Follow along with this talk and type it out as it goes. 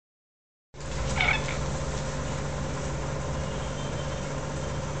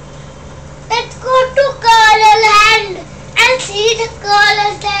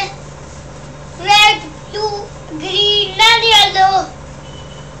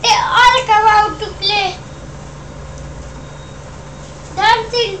to play.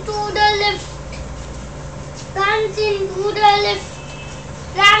 Dancing to the left. Dancing to the left.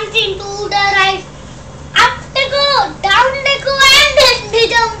 Dancing to the right. Up they go, down they go, and then they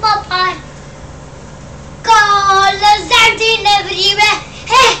jump up high. Colors dancing everywhere.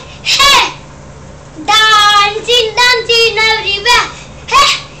 Hey, hey. Dancing, dancing everywhere.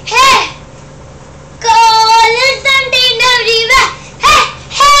 Hey, hey. Colors dancing everywhere. Hey,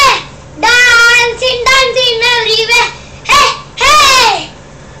 hey. Dancing, dancing everywhere. Hey, hey.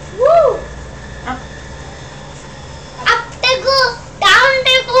 Woo. Up they go, down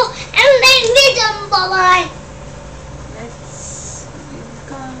they go, and then they jump away.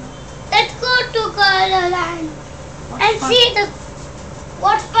 Let's go to Colorland and see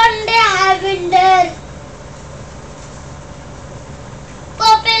what fun they have in there.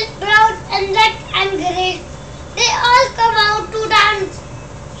 Purple, brown, and red and grey. They all come out to dance.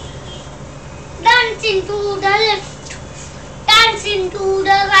 Dancing to the left, dancing to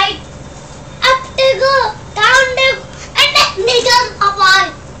the right.